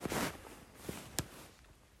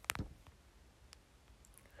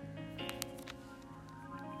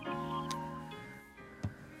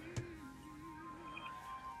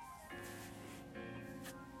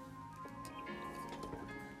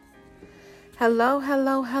Hello,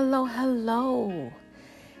 hello, hello, hello,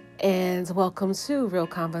 and welcome to Real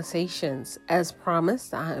Conversations. As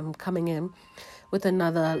promised, I am coming in with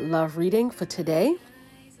another love reading for today.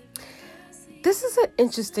 This is an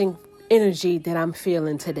interesting energy that I'm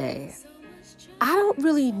feeling today. I don't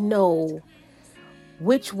really know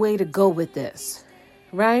which way to go with this,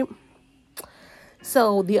 right?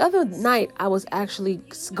 So the other night I was actually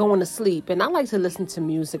going to sleep, and I like to listen to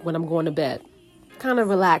music when I'm going to bed. Kind of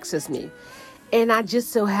relaxes me. And I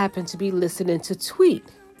just so happened to be listening to Tweet.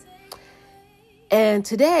 And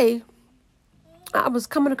today I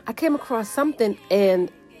came across something, and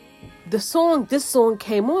this song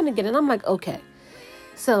came on again, and I'm like, okay.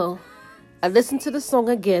 So I listened to the song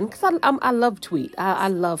again because I love Tweet. I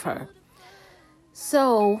love her.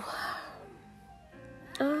 So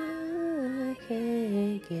I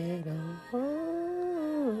can't get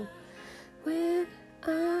on when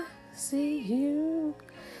I see you.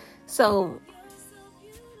 So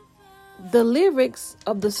the lyrics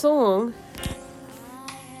of the song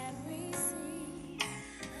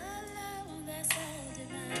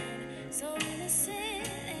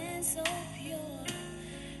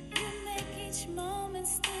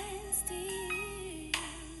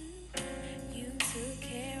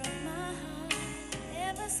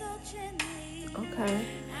okay.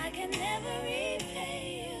 I can never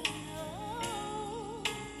repay you.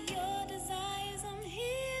 Your desires I'm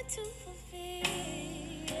here to fulfill.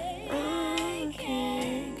 I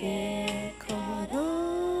can't get caught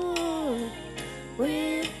on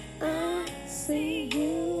when I see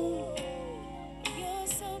you. You're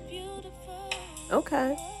so beautiful.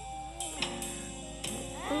 Okay.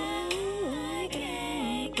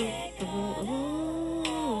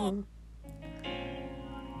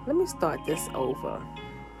 Let me start this over.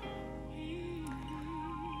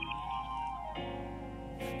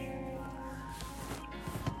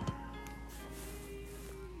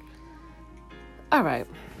 All right.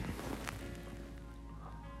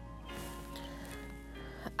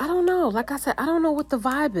 I don't know. Like I said, I don't know what the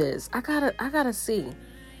vibe is. I gotta see.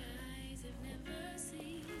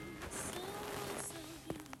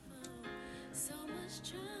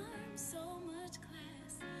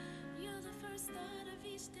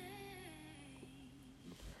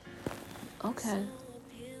 Okay.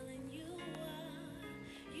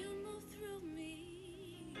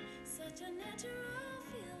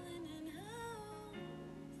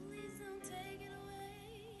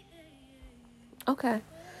 Okay.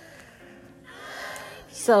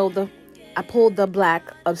 So I pulled the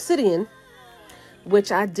black obsidian,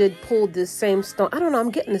 which I did pull this same stone. I don't know. I'm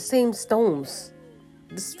getting the same stones.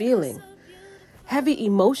 This feeling. Heavy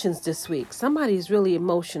emotions this week. Somebody's really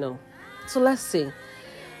emotional. So let's see.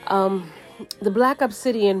 The black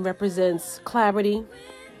obsidian represents clarity.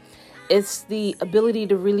 It's the ability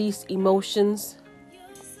to release emotions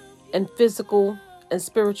and physical and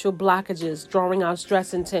spiritual blockages, drawing out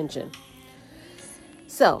stress and tension.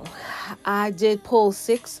 So I did pull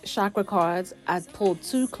 6 chakra cards. I pulled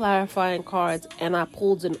 2 clarifying cards, and I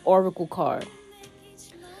pulled an oracle card.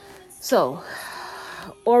 So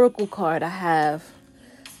oracle card, I have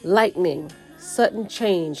lightning, sudden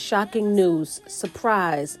change, shocking news,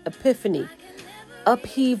 surprise, epiphany,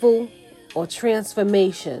 upheaval, or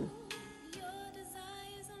transformation.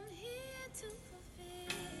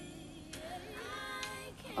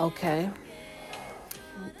 Okay.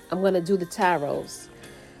 I'm going to do the tarots.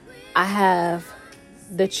 I have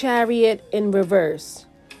the Chariot in reverse.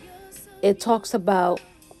 It talks about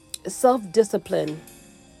self-discipline,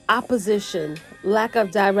 opposition, lack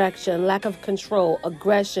of direction, lack of control,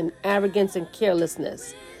 aggression, arrogance, and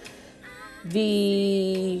carelessness.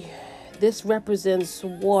 This represents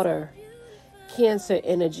water, Cancer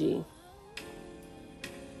energy.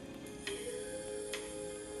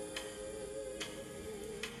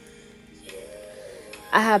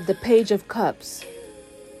 I have the Page of Cups.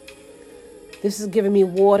 This is giving me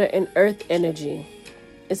water and earth energy.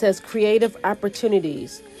 It says creative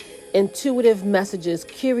opportunities, intuitive messages,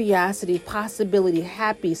 curiosity, possibility,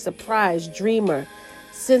 happy, surprise, dreamer,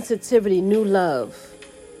 sensitivity, new love.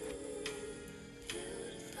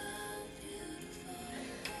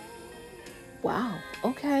 Wow,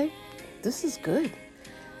 okay. This is good.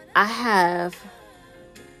 I have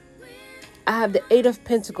the 8 of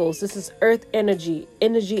Pentacles. This is earth energy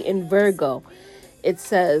in Virgo. It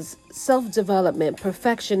says self-development,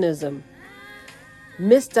 perfectionism,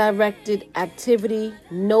 misdirected activity,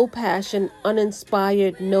 no passion,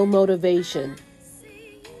 uninspired, no motivation.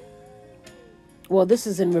 Well, this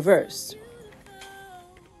is in reverse.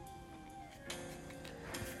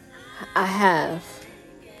 I have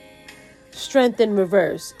strength in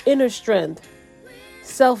reverse, inner strength,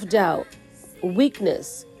 self-doubt,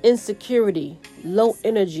 weakness, insecurity, low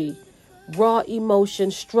energy, raw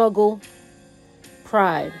emotion, struggle,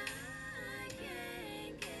 pride.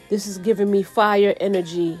 This is giving me fire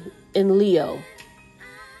energy in Leo.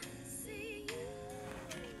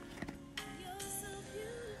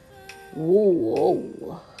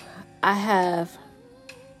 Whoa. I have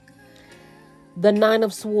the Nine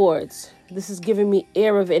of Swords. This is giving me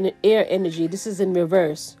air energy. This is in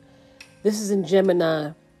reverse. This is in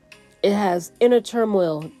Gemini. It has inner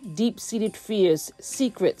turmoil, deep-seated fears,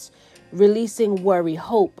 secrets, releasing worry,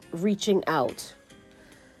 hope, reaching out.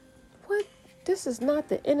 What? This is not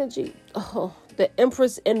the energy. Oh, the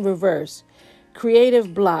Empress in reverse.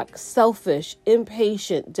 Creative block, selfish,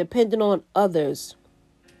 impatient, dependent on others.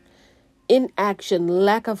 Inaction,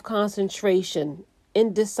 lack of concentration,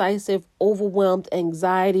 indecisive, overwhelmed,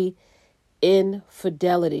 anxiety,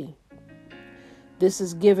 infidelity. This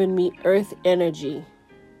is giving me earth energy.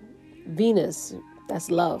 Venus, that's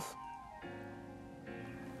love.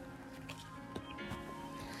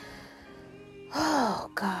 Oh,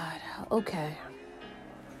 God. Okay.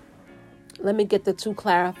 Let me get the two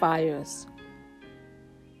clarifiers.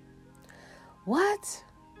 What?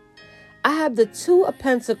 I have the Two of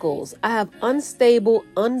Pentacles. I have unstable,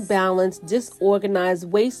 unbalanced,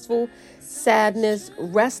 disorganized, wasteful, sadness,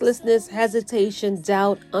 restlessness, hesitation,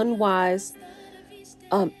 doubt, unwise,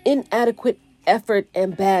 inadequate effort,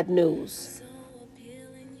 and bad news.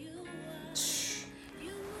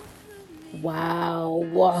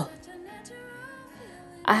 Wow.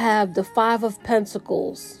 I have the Five of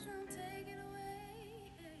Pentacles.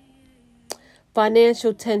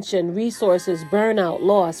 Financial tension, resources, burnout,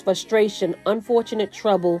 loss, frustration, unfortunate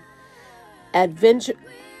trouble, adventure.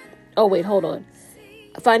 Oh, wait, hold on.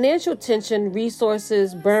 Financial tension,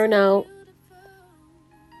 resources, burnout.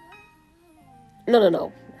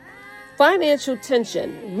 No. Financial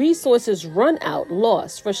tension, resources run out,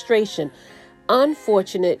 loss, frustration,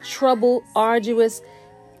 unfortunate, trouble, arduous,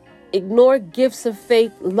 ignore gifts of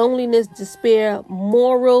faith, loneliness, despair,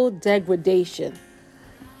 moral degradation.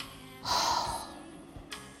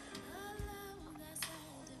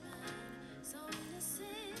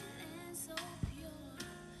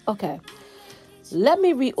 Okay, let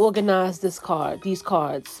me reorganize these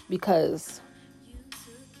cards, because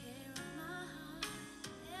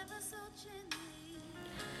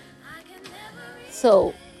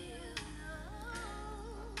so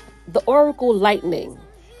the Oracle Lightning,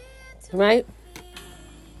 right?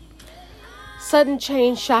 Sudden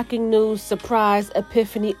change, shocking news, surprise,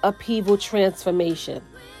 epiphany, upheaval, transformation.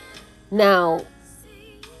 Now,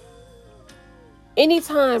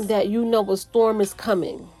 anytime that you know a storm is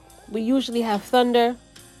coming, we usually have thunder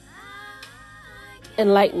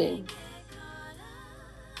and lightning.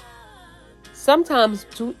 Sometimes,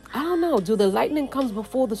 do the lightning comes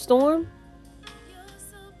before the storm?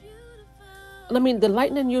 The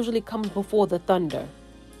lightning usually comes before the thunder.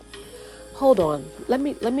 Hold on. Let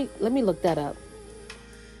me look that up.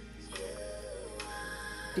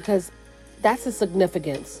 Because that's the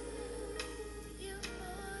significance.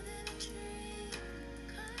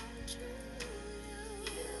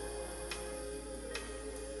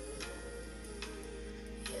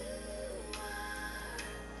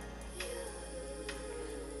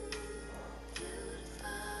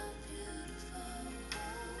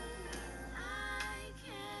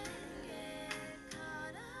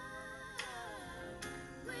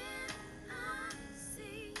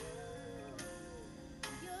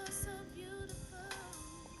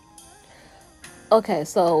 Okay,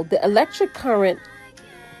 so the electric current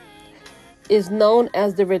is known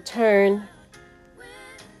as the return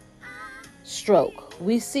stroke.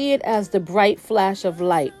 We see it as the bright flash of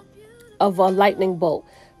light of a lightning bolt.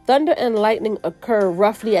 Thunder and lightning occur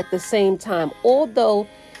roughly at the same time, although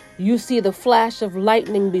you see the flash of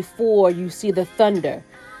lightning before you see the thunder.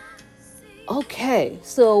 Okay,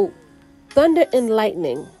 so thunder and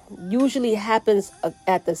lightning usually happens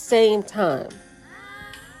at the same time.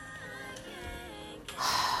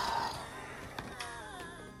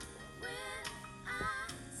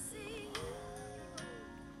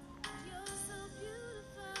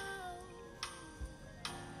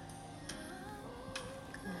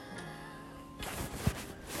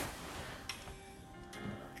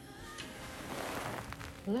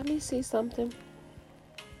 Let me see something.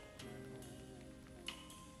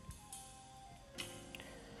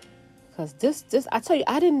 Because this, I tell you,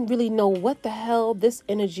 I didn't really know what the hell this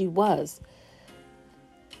energy was.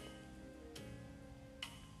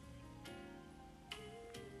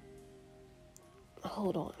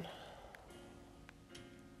 Hold on.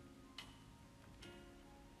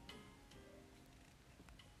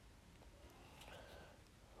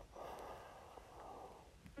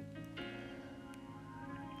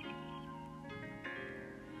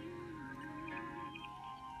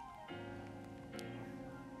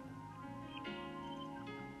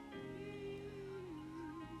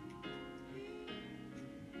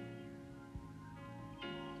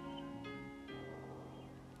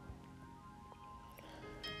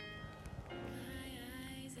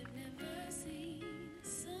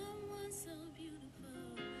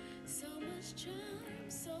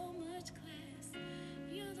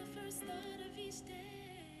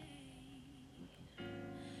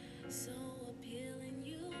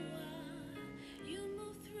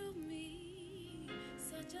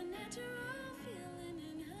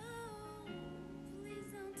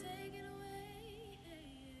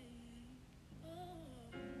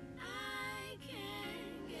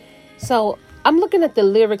 So I'm looking at the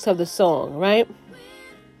lyrics of the song, right?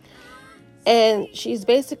 And she's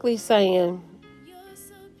basically saying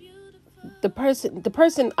the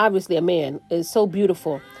person, obviously a man, is so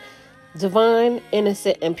beautiful, divine,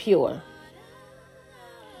 innocent, and pure.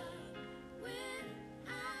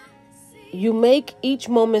 You make each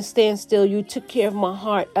moment stand still. You took care of my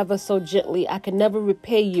heart ever so gently. I can never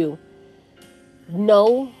repay you.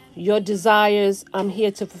 No, your desires I'm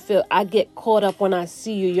here to fulfill. I get caught up when I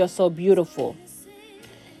see you. You're so beautiful.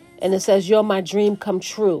 And it says, you're my dream come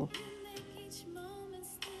true.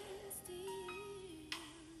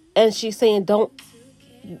 And she's saying,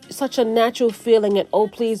 such a natural feeling, and oh,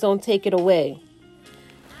 please don't take it away.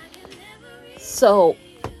 So,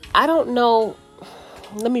 I don't know.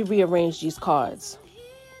 Let me rearrange these cards.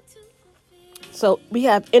 So, we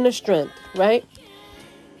have inner strength, right?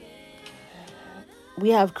 We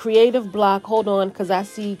have creative block. Hold on, because I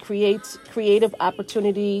see creative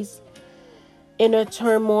opportunities, inner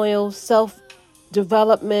turmoil,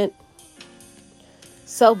 self-development,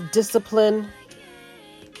 self-discipline,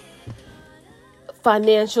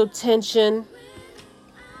 financial tension.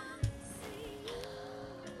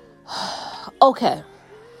 Okay.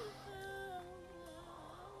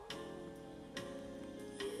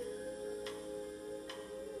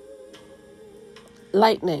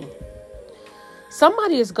 Lightning.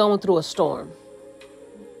 Somebody is going through a storm.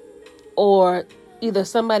 Or either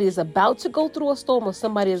somebody is about to go through a storm or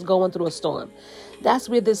somebody is going through a storm. That's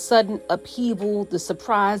where this sudden upheaval, the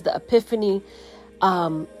surprise, the epiphany,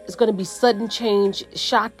 it's going to be sudden change,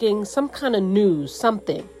 shocking, some kind of news,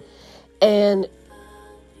 something. And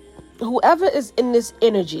whoever is in this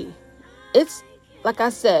energy, it's like I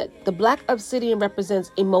said, the black obsidian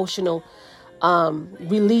represents emotional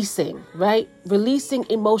releasing, right? Releasing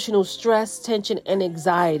emotional stress, tension, and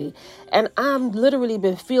anxiety. And I'm literally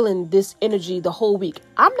been feeling this energy the whole week.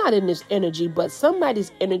 I'm not in this energy, but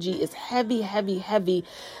somebody's energy is heavy, heavy, heavy,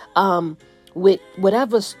 with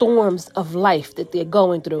whatever storms of life that they're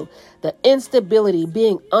going through. The instability,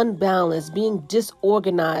 being unbalanced, being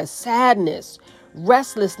disorganized, sadness,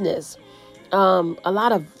 restlessness, a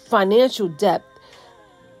lot of financial debt,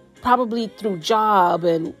 probably through job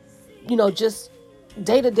and, just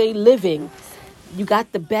day-to-day living. You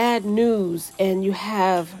got the bad news and you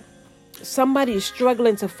have somebody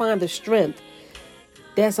struggling to find the strength.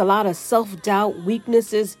 There's a lot of self-doubt,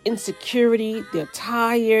 weaknesses, insecurity. They're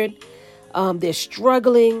tired. They're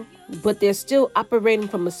struggling, but they're still operating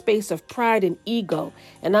from a space of pride and ego.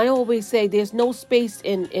 And I always say there's no space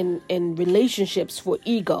in relationships for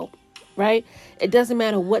ego, right? It doesn't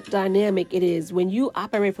matter what dynamic it is. When you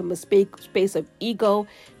operate from a space of ego,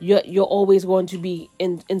 you're always going to be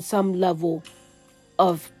in some level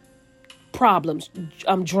of problems,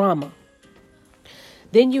 drama.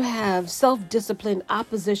 Then you have self-discipline,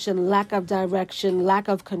 opposition, lack of direction, lack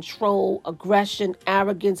of control, aggression,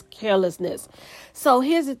 arrogance, carelessness. So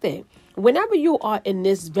here's the thing. Whenever you are in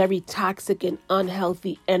this very toxic and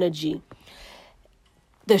unhealthy energy,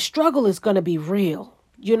 the struggle is going to be real,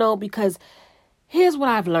 because here's what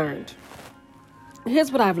I've learned.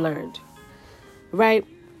 Right?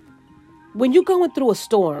 When you're going through a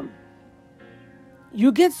storm,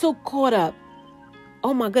 you get so caught up.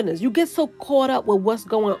 Oh my goodness, you get so caught up with what's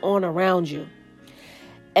going on around you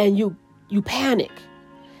and you panic.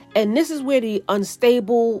 And this is where the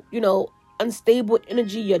unstable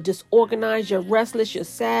energy, you're disorganized, you're restless, you're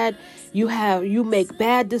sad, you make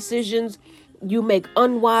bad decisions, you make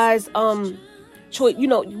unwise choice.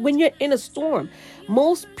 When you're in a storm,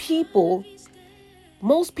 most people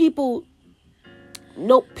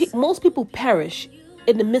perish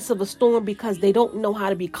in the midst of a storm because they don't know how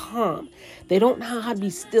to be calm. They don't know how to be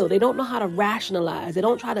still. They don't know how to rationalize. They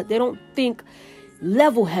don't think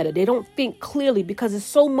level-headed. They don't think clearly because there's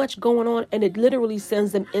so much going on and it literally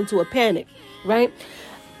sends them into a panic, right?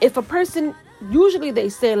 If a person, usually they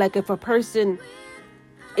say like if a person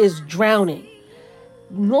is drowning,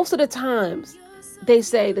 most of the times they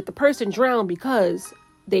say that the person drowned because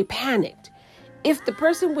they panicked. If the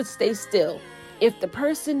person would stay still, if the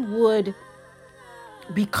person would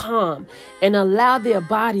be calm and allow their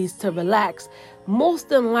bodies to relax, most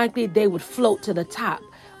than likely they would float to the top.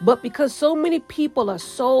 But because so many people are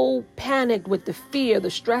so panicked with the fear, the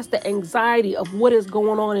stress, the anxiety of what is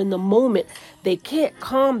going on in the moment, they can't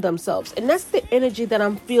calm themselves. And that's the energy that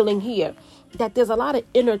I'm feeling here, that there's a lot of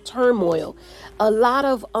inner turmoil, a lot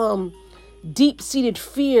of deep-seated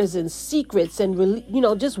fears and secrets and,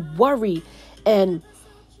 just worry and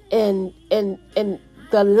the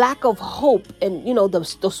lack of hope. And,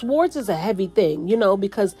 the swords is a heavy thing,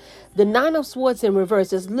 because the 9 of Swords in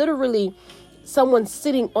reverse is literally someone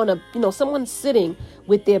sitting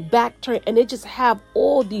with their back turned, and they just have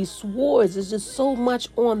all these swords. There's just so much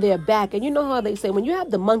on their back. And you know how they say, when you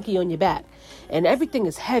have the monkey on your back and everything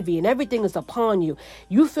is heavy and everything is upon you,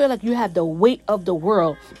 you feel like you have the weight of the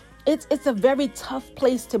world. It's a very tough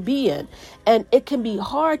place to be in, and it can be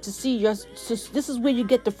hard to see this is where you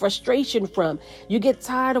get the frustration from. You get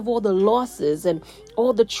tired of all the losses and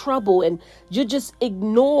all the trouble, and you just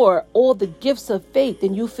ignore all the gifts of faith,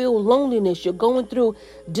 and you feel loneliness. You're going through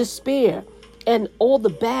despair and all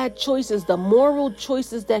the bad choices, the moral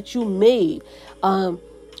choices that you made.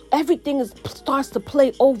 Everything starts to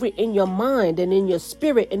play over in your mind and in your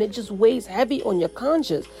spirit, and it just weighs heavy on your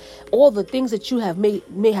conscience. All the things that you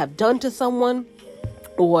may have done to someone,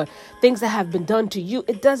 or things that have been done to you,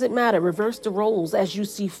 it doesn't matter. Reverse the roles as you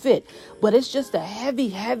see fit. But it's just a heavy,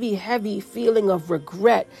 heavy, heavy feeling of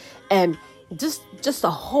regret, and just a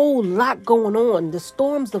whole lot going on. The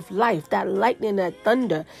storms of life, that lightning, that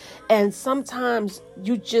thunder, and sometimes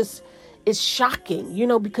it's shocking,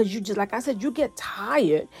 because you just, like I said, you get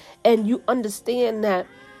tired, and you understand that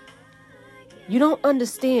you don't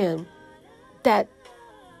understand that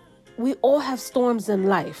we all have storms in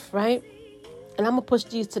life, right? And I'm going to push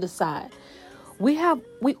these to the side. We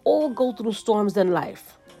all go through storms in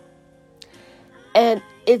life. And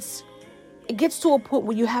it gets to a point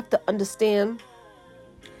where you have to understand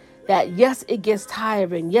that, yes, it gets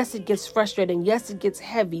tiring. Yes, it gets frustrating. Yes, it gets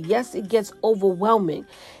heavy. Yes, it gets overwhelming.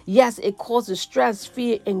 Yes, it causes stress,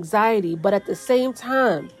 fear, anxiety. But at the same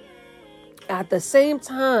time,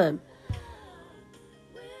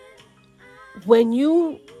 when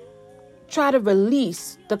you try to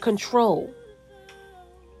release the control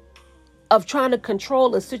of trying to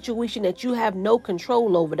control a situation that you have no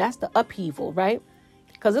control over, that's the upheaval, right?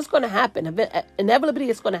 Because it's going to happen.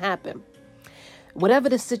 Inevitably, it's going to happen. Whatever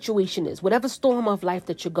the situation is, whatever storm of life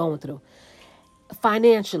that you're going through,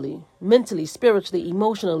 financially, mentally, spiritually,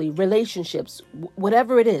 emotionally, relationships,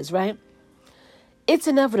 whatever it is, right? It's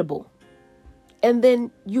inevitable. And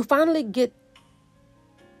then you finally get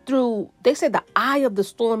through, they say the eye of the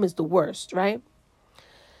storm is the worst, right?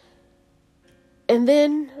 And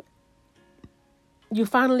then you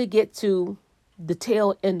finally get to the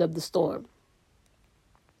tail end of the storm.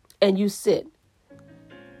 And you sit.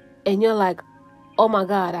 And you're like, oh my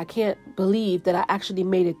God, I can't believe that I actually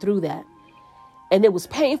made it through that. And it was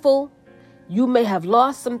painful. You may have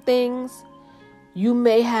lost some things. You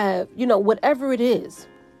may have, whatever it is.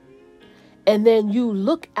 And then you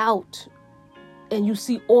look out and you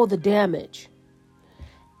see all the damage.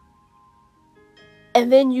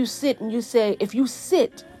 And then you sit and you say, if you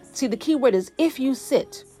sit, see, the key word is if you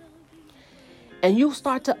sit and you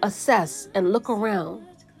start to assess and look around,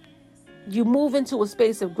 you move into a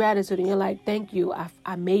space of gratitude and you're like, thank you,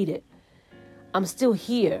 I made it. I'm still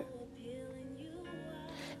here.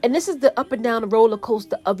 And this is the up and down roller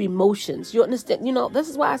coaster of emotions. You understand? This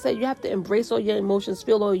is why I say you have to embrace all your emotions,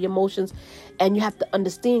 feel all your emotions, and you have to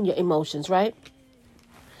understand your emotions, right?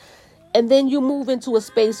 And then you move into a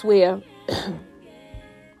space where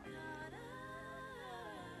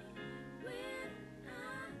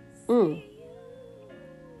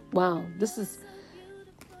wow, this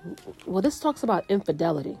talks about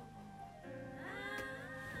infidelity.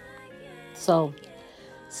 So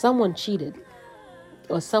someone cheated,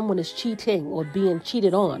 or someone is cheating or being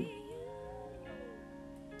cheated on.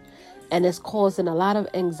 And it's causing a lot of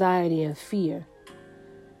anxiety and fear.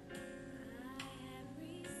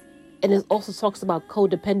 And it also talks about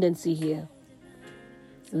codependency here.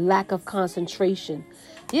 Lack of concentration.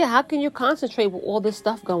 Yeah, how can you concentrate with all this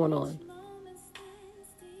stuff going on?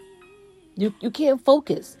 You can't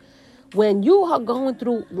focus. When you are going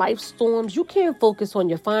through life storms, you can't focus on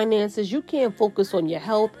your finances. You can't focus on your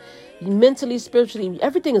health. Mentally, spiritually,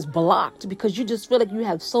 everything is blocked because you just feel like you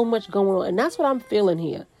have so much going on. And that's what I'm feeling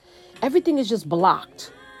here. Everything is just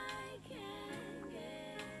blocked.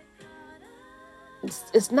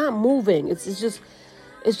 It's not moving. It's just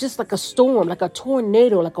like a storm, like a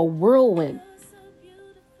tornado, like a whirlwind.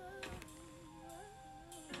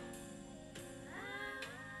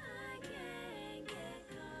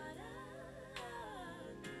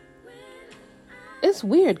 It's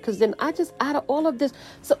weird because then out of all of this,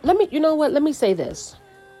 so let me say this.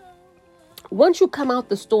 once you come out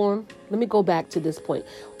the storm, let me go back to this point.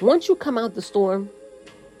 Once you come out the storm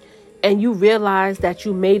and you realize that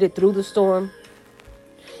you made it through the storm,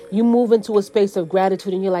 you move into a space of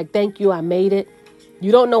gratitude and you're like, thank you, I made it.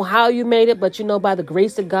 You don't know how you made it, but you know by the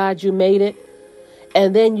grace of God, you made it.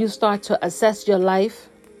 And then you start to assess your life.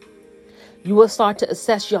 You will start to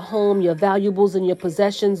assess your home, your valuables and your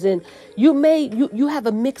possessions. And you have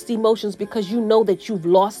a mixed emotions because you know that you've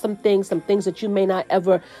lost some things that you may not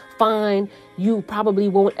ever find. You probably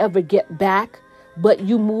won't ever get back. But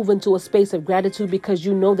you move into a space of gratitude because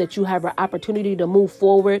you know that you have an opportunity to move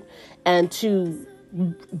forward and to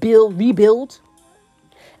rebuild.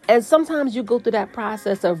 And sometimes you go through that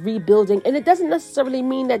process of rebuilding, and it doesn't necessarily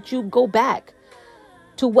mean that you go back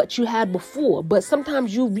to what you had before, but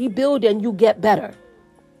sometimes you rebuild and you get better.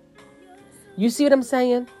 You see what I'm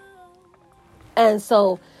saying? And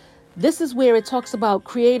so this is where it talks about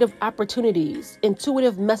creative opportunities,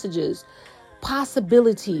 intuitive messages,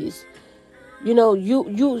 possibilities. You know,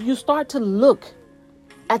 you start to look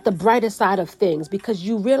at the brighter side of things because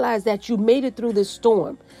you realize that you made it through this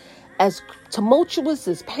storm. As tumultuous,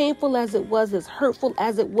 as painful as it was, as hurtful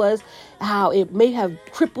as it was, how it may have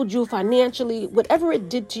crippled you financially, whatever it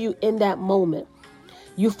did to you in that moment,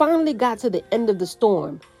 you finally got to the end of the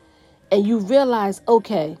storm and you realize,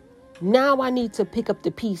 okay, now I need to pick up the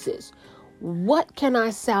pieces. What can I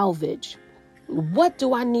salvage? What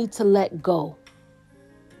do I need to let go?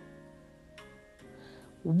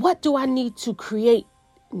 What do I need to create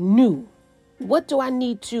new? What do I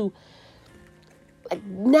need to...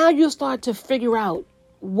 Now you start to figure out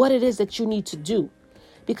what it is that you need to do.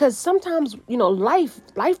 Because sometimes, you know, life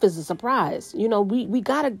is a surprise. You know, we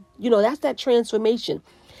gotta, you know, that's that transformation.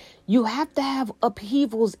 You have to have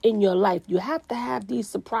upheavals in your life. You have to have these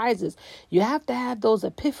surprises. You have to have those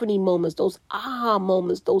epiphany moments, those aha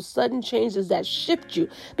moments, those sudden changes that shift you.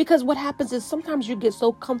 Because what happens is sometimes you get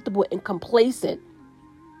so comfortable and complacent.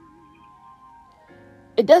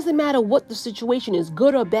 It doesn't matter what the situation is,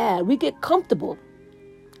 good or bad. We get comfortable.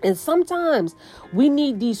 And sometimes we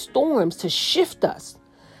need these storms to shift us,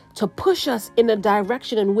 to push us in the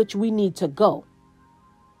direction in which we need to go,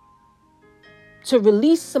 to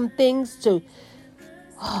release some things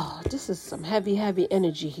this is some heavy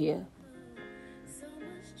energy here.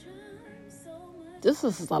 This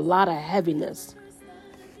is a lot of heaviness.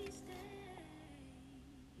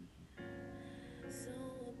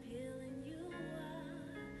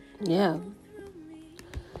 Yeah.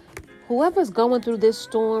 Whoever's going through this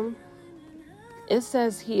storm, it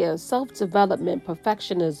says here, self-development,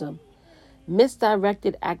 perfectionism,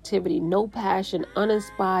 misdirected activity, no passion,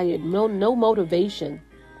 uninspired, no motivation.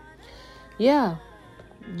 Yeah,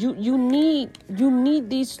 you need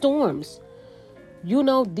these storms. You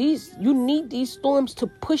know, you need these storms to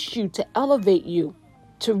push you, to elevate you,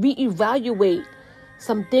 to reevaluate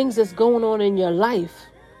some things that's going on in your life.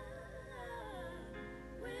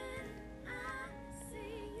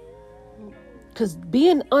 Because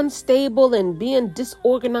being unstable and being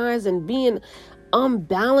disorganized and being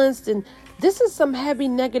unbalanced, and this is some heavy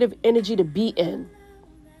negative energy to be in.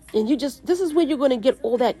 And this is where you're going to get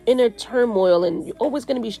all that inner turmoil and you're always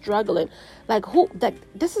going to be struggling.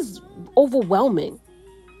 This is overwhelming.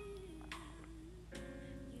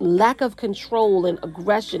 Lack of control and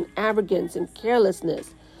aggression, arrogance and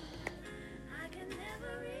carelessness.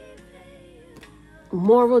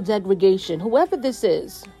 Moral degradation. Whoever this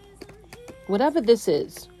is. Whatever this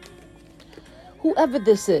is, whoever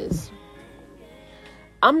this is,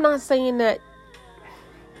 I'm not saying that,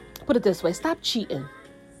 put it this way, stop cheating,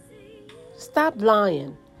 stop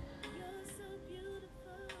lying.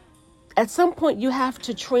 At some point you have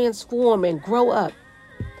to transform and grow up,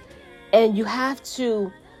 and you have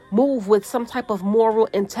to move with some type of moral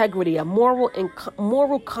integrity, a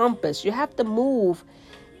moral compass. You have to move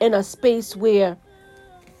in a space where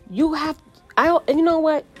you have, and you know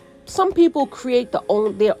what? Some people create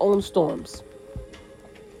their own storms.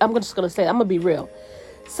 I'm just going to say, I'm going to be real.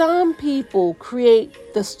 Some people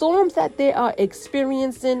create the storms that they are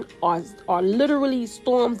experiencing are literally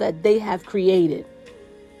storms that they have created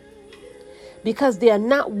because they are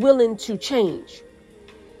not willing to change.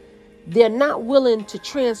 They're not willing to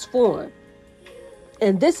transform.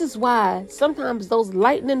 And this is why sometimes those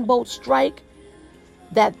lightning bolts strike,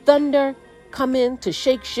 that thunder come in to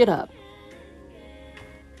shake shit up.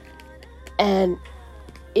 And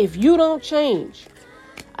if you don't change,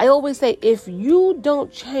 I always say, if you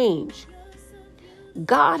don't change,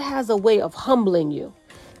 God has a way of humbling you.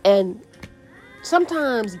 And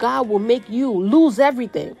sometimes God will make you lose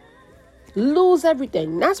everything. Lose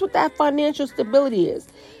everything. That's what that financial stability is.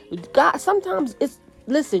 God, sometimes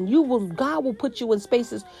God will put you in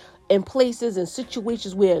spaces in places and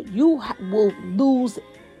situations where you will lose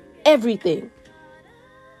everything.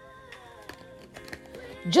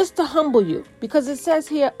 Just to humble you. Because it says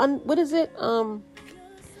here, what is it?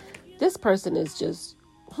 This person is just,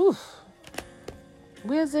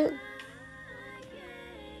 where is it?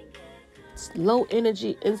 It's low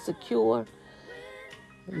energy, insecure,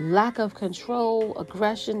 lack of control,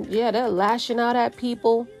 aggression. Yeah, they're lashing out at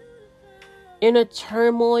people. Inner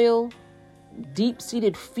turmoil,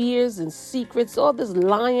 deep-seated fears and secrets, all this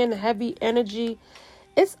lying, heavy energy.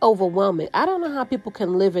 It's overwhelming. I don't know how people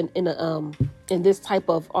can live in this type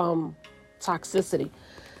of toxicity.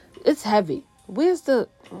 It's heavy.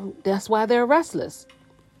 That's why they're restless.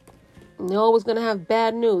 They're always going to have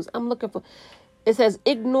bad news. It says,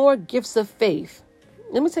 ignore gifts of faith.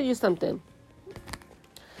 Let me tell you something.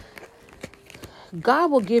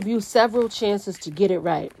 God will give you several chances to get it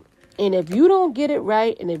right. And if you don't get it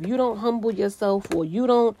right, and if you don't humble yourself, or you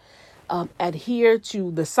don't adhere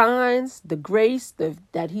to the signs, the grace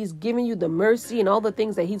that he's giving you, the mercy and all the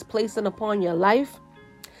things that he's placing upon your life,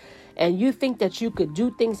 and you think that you could do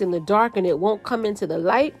things in the dark and it won't come into the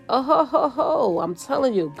light, I'm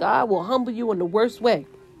telling you, God will humble you in the worst way.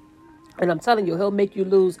 And I'm telling you, he'll make you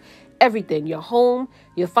lose everything, your home,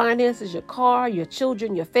 your finances, your car, your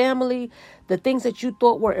children, your family, the things that you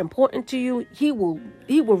thought were important to you. He will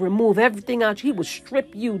remove everything out. He will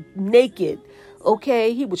strip you naked.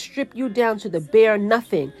 Okay. He will strip you down to the bare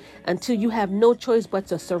nothing until you have no choice but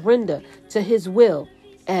to surrender to his will.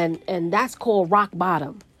 And that's called rock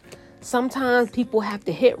bottom. Sometimes people have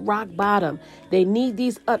to hit rock bottom. They need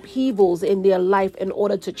these upheavals in their life in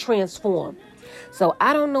order to transform. So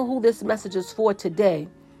I don't know who this message is for today,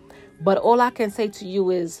 but all I can say to you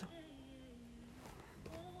is,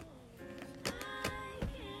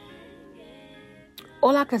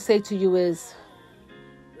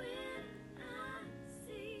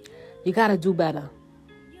 you got to do better.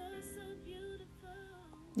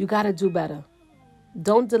 You got to do better.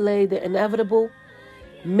 Don't delay the inevitable.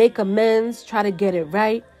 Make amends. Try to get it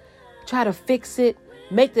right. Try to fix it.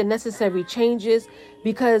 Make the necessary changes,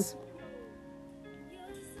 because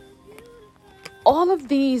all of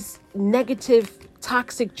these negative,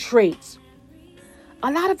 toxic traits,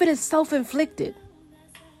 a lot of it is self-inflicted.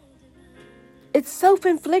 It's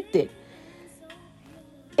self-inflicted.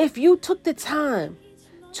 If you took the time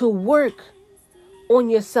to work on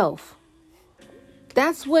yourself,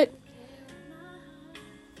 that's what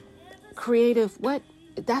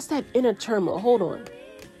that's that inner turmoil. Hold on.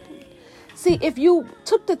 See, if you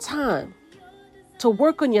took the time to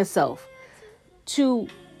work on yourself, to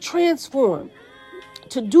transform,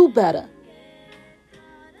 to do better,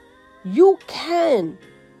 you can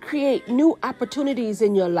create new opportunities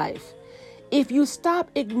in your life. If you stop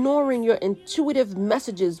ignoring your intuitive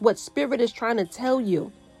messages, what spirit is trying to tell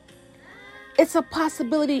you, it's a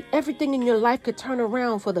possibility everything in your life could turn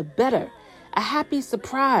around for the better. A happy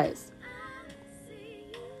surprise.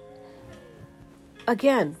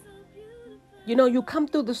 Again, you come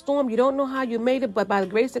through the storm. You don't know how you made it, but by the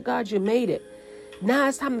grace of God, you made it. Now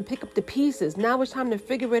it's time to pick up the pieces. Now it's time to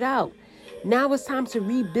figure it out. Now it's time to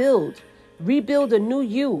rebuild a new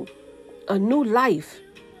you, a new life.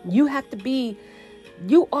 You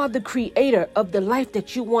are the creator of the life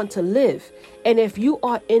that you want to live. And if you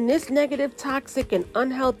are in this negative, toxic, and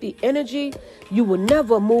unhealthy energy, you will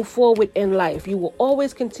never move forward in life. You will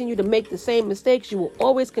always continue to make the same mistakes. You will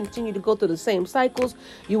always continue to go through the same cycles.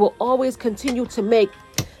 You will always continue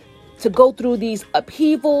to go through these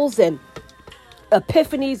upheavals and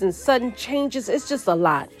epiphanies and sudden changes. It's just a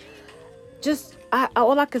lot.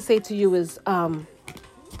 All I can say to you is,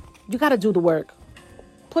 you got to do the work.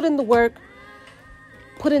 Put in the work.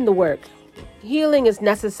 Healing is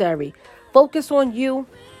necessary. Focus on you.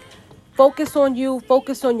 Focus on your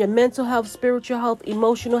mental health, spiritual health,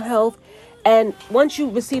 emotional health. And once you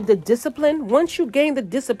receive once you gain the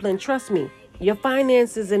discipline, trust me, your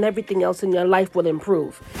finances and everything else in your life will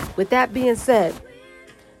improve. With that being said,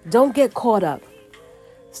 don't get caught up.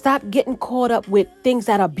 Stop getting caught up with things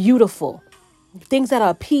that are beautiful, things that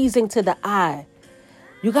are appeasing to the eye.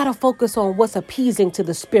 You got to focus on what's appeasing to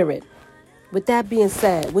the spirit. With that being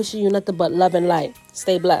said, wishing you nothing but love and light.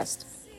 Stay blessed.